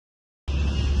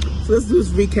So let's do this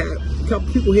recap. A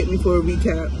couple people hit me for a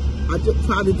recap. I just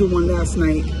tried to do one last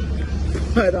night.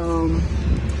 But I'm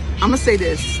going to say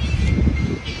this.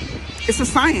 It's a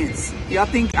science. Y'all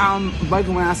think I'm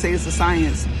bugging when I say it's a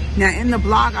science. Now, in the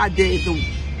blog I did,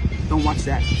 don't watch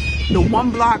that. The one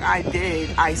blog I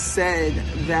did, I said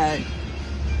that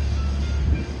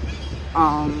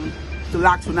the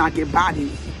locks will not get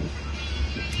bodied.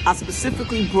 I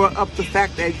specifically brought up the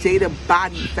fact that Jada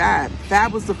bodied Fab.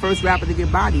 Fab was the first rapper to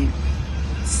get bodied.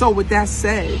 So with that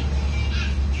said,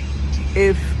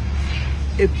 if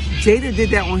Jada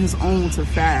did that on his own to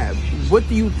Fab, what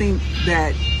do you think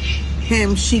that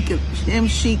him, Sheik,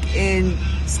 and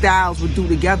Styles would do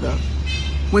together?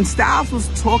 When Styles was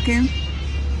talking,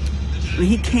 when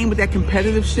he came with that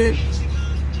competitive shit,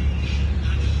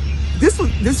 this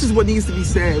is what needs to be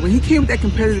said. When he came with that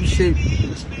competitive shit,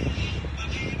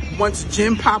 once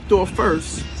Jim popped off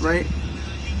first, right?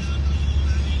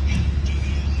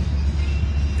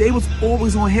 They was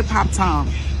always on hip hop time.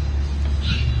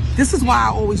 This is why I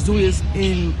always do this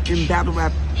in battle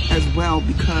rap as well,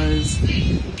 because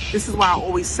this is why I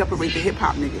always separate the hip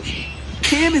hop niggas.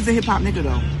 Cam is a hip hop nigga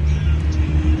though.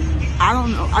 I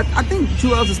don't know. I think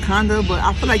Juelz is kinda, but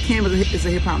I feel like Cam is a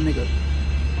hip hop nigga.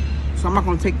 So I'm not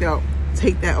gonna take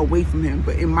that away from him.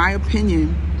 But in my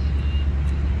opinion,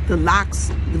 the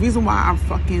locks, the reason why I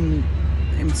fucking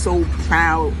am so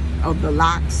proud of the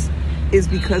locks is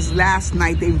because last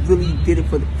night they really did it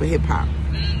for hip hop.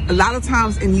 A lot of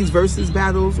times in these versus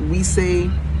battles, we say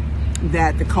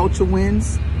that the culture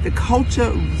wins. The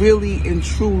culture really and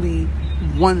truly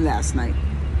won last night.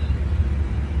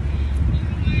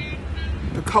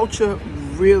 The culture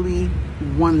really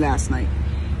won last night.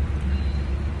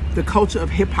 The culture of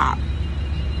hip hop.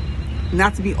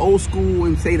 Not to be old school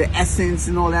and say the essence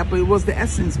and all that, but it was the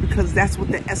essence, because that's what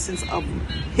the essence of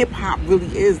hip hop really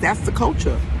is. That's the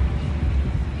culture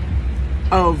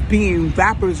of being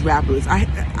rappers.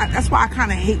 That's why I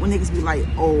kind of hate when niggas be like,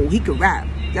 oh, he could rap.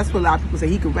 That's what a lot of people say,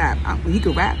 he could rap. He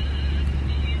could rap.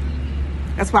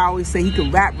 That's why I always say he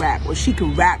could rap, or she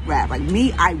could rap. Like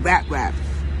me, I rap.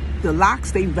 The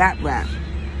locks, they rap.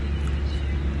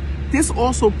 This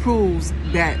also proves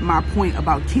that my point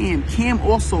about Cam. Cam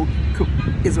also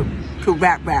could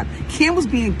rap. Cam was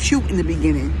being cute in the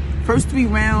beginning. First 3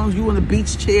 rounds, you on the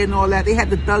beach chair and all that. They had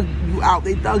to thug you out.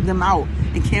 They thugged them out.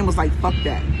 And Cam was like, fuck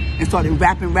that. And started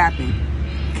rapping.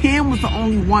 Cam was the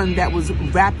only one that was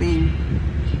rapping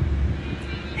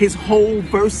his whole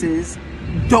verses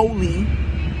dolly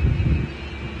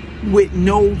with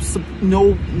no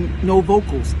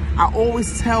vocals. I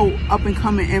always tell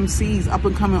up-and-coming MCs,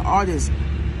 up-and-coming artists,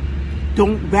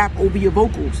 don't rap over your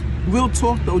vocals. Real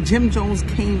talk though, Jim Jones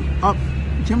came up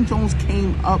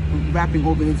rapping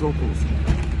over his vocals.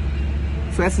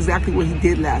 So that's exactly what he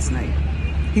did last night.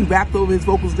 He rapped over his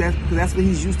vocals because that's what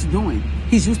he's used to doing.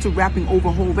 He's used to rapping over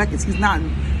whole records. He's not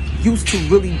used to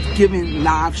really giving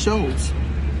live shows.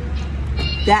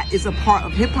 That is a part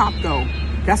of hip hop though.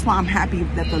 That's why I'm happy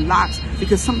that the locks,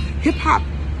 because some hip hop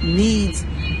needs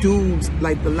dudes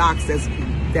like the locks,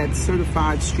 that's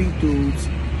certified street dudes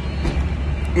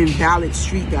and valid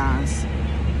street guys.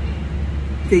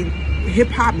 Hip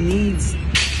hop needs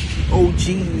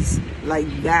OGs like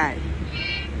that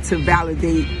to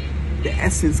validate the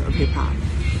essence of hip hop.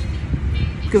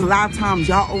 Because a lot of times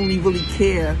y'all only really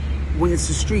care when it's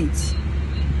the streets.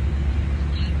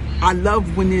 I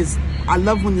love when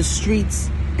the streets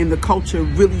and the culture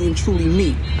really and truly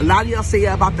meet. A lot of y'all say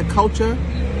about the culture,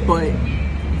 but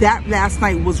that last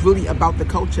night was really about the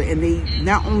culture. And they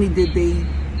not only did they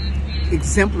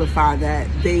exemplify that,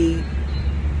 they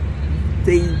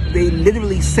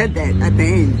literally said that at the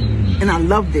end. And I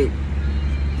loved it.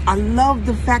 I love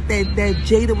the fact that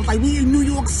Jada was like, we in New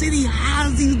York City,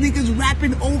 how's these niggas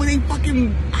rapping over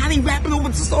how they rapping over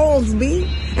the songs, man?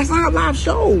 That's not a live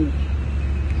show.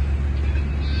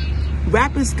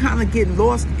 Rappers kind of get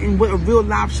lost in what a real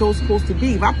live show is supposed to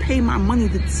be. If I pay my money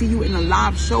to see you in a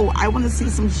live show, I want to see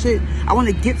some shit. I want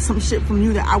to get some shit from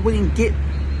you that I wouldn't get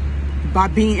by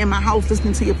being in my house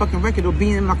listening to your fucking record or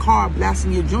being in my car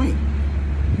blasting your joint.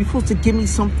 You're supposed to give me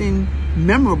something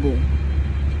memorable.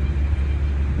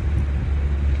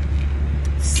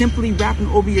 Simply rapping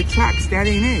over your tracks, that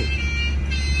ain't it.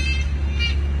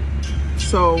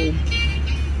 So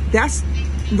that's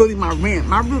really my rant.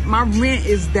 My rant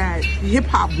is that hip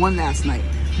hop won last night.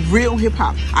 Real hip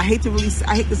hop. I hate to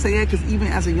say that, because even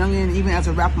as a youngin', even as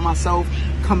a rapper myself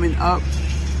coming up,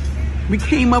 we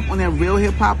came up on that real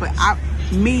hip hop. But I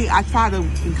try to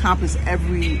encompass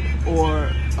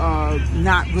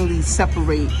not really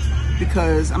separate,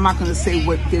 because I'm not gonna say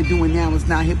what they're doing now is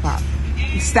not hip hop.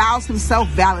 Styles himself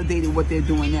validated what they're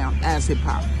doing now as hip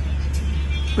hop.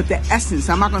 But the essence,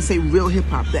 I'm not going to say real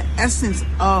hip-hop, the essence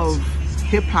of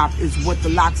hip-hop is what the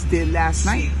Locks did last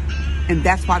night. And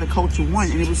that's why the culture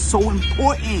won. And it was so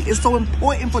important. It's so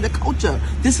important for the culture.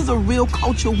 This is a real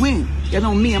culture win. You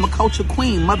know me, I'm a culture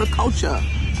queen, mother culture.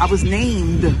 I was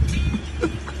named.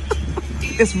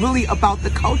 It's really about the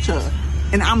culture.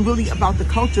 And I'm really about the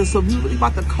culture. So if you're really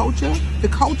about the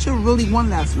culture really won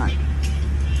last night.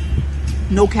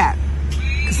 No cap.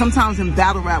 Because sometimes in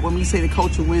battle rap, when we say the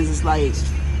culture wins, it's like,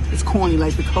 it's corny,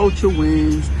 like the culture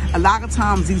wins. A lot of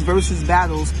times these versus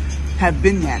battles have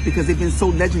been that because they've been so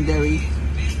legendary,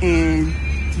 and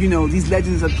you know, these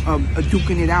legends are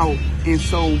duking it out, and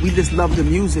so we just love the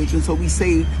music, and so we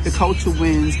say the culture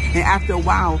wins, and after a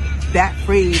while that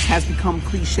phrase has become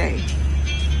cliche.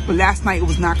 But last night it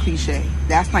was not cliche.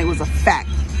 Last night was a fact.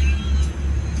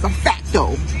 It's a fact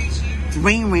though.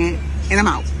 Rain Rant, and I'm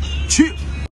out. Cheers.